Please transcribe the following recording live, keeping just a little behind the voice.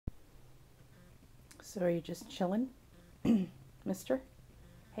So are you just chilling, mister?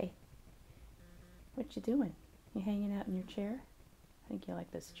 Hey, what you doing? You hanging out in your chair? I think you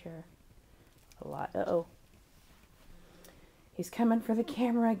like this chair a lot. Uh-oh. He's coming for the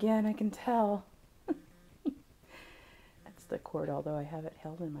camera again, I can tell. That's the cord, although I have it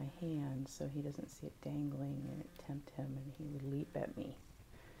held in my hand so he doesn't see it dangling and it tempt him and he would leap at me.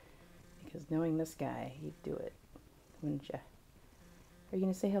 Because knowing this guy, he'd do it, wouldn't you? Are you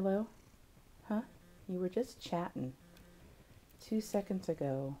going to say hello? Huh? You were just chatting 2 seconds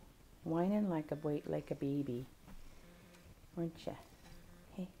ago, whining like a baby, weren't you?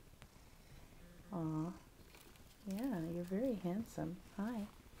 Hey. Aw. Yeah, you're very handsome. Hi.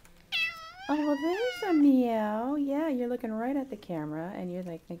 Oh, there's a meow. Yeah, you're looking right at the camera and you're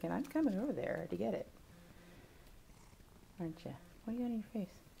like thinking, I'm coming over there to get it. Aren't you? What do you got on your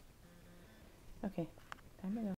face? Okay, time to go.